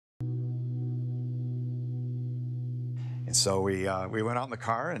And so we went out in the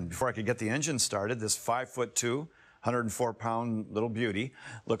car, and before I could get the engine started, this 5'2", 104-pound little beauty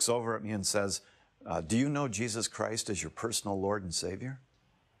looks over at me and says, do you know Jesus Christ as your personal Lord and Savior?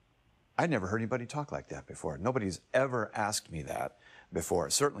 I'd never heard anybody talk like that before. Nobody's ever asked me that before,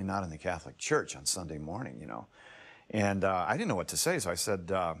 certainly not in the Catholic Church on Sunday morning, you know. And I didn't know what to say, so I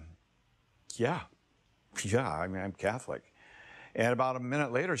said, yeah, I mean, I'm Catholic. And about a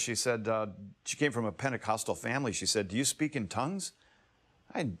minute later, she said, she came from a Pentecostal family. She said, do you speak in tongues?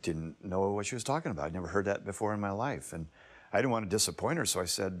 I didn't know what she was talking about. I'd never heard that before in my life. And I didn't want to disappoint her, so I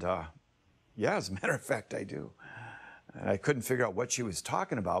said, yeah, as a matter of fact, I do. And I couldn't figure out what she was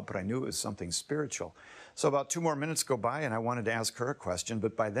talking about, but I knew it was something spiritual. So about 2 more minutes go by, and I wanted to ask her a question.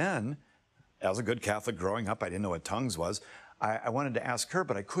 But by then, as a good Catholic growing up, I didn't know what tongues was. I wanted to ask her,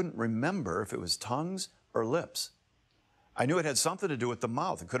 but I couldn't remember if it was tongues or lips. I knew it had something to do with the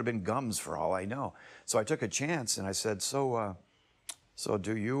mouth. It could have been gums for all I know. So I took a chance, and I said, so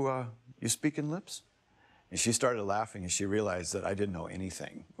do you speak in lips? And she started laughing, and she realized that I didn't know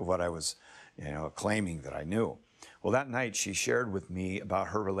anything of what I was, you know, claiming that I knew. Well, that night she shared with me about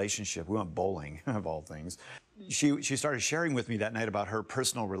her relationship. We went bowling, of all things. She started sharing with me that night about her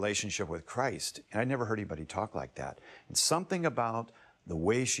personal relationship with Christ. And I never heard anybody talk like that. And something about the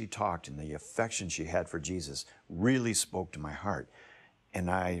way she talked and the affection she had for Jesus really spoke to my heart. And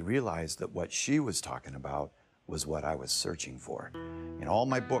I realized that what she was talking about was what I was searching for. In all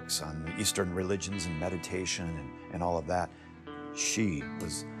my books on Eastern religions and meditation and all of that,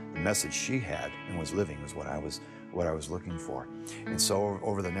 the message she had and was living was what I was looking for. And so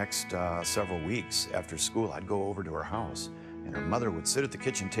over the next several weeks after school, I'd go over to her house, and her mother would sit at the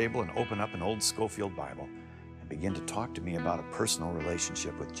kitchen table and open up an old Schofield Bible and begin to talk to me about a personal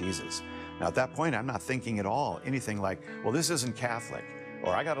relationship with Jesus. Now at that point, I'm not thinking at all anything like, well, this isn't Catholic,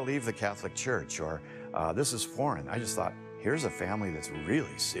 or I got to leave the Catholic Church, or this is foreign. I just thought, here's a family that's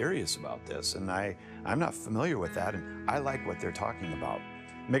really serious about this, and I'm not familiar with that, and I like what they're talking about.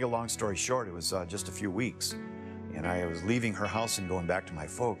 Make a long story short, it was just a few weeks, and I was leaving her house and going back to my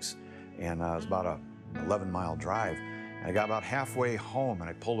folks, and it was about an 11-mile drive. And I got about halfway home, and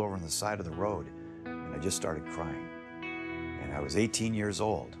I pulled over on the side of the road, and I just started crying. And I was 18 years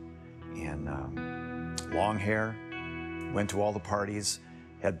old, and long hair, went to all the parties,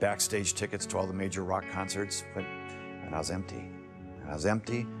 had backstage tickets to all the major rock concerts, and I was empty. And I was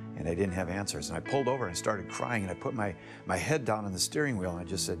empty, and I didn't have answers. And I pulled over and I started crying, and I put my head down on the steering wheel, and I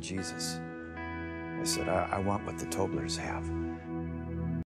just said, Jesus. I said, I want what the Toblers have.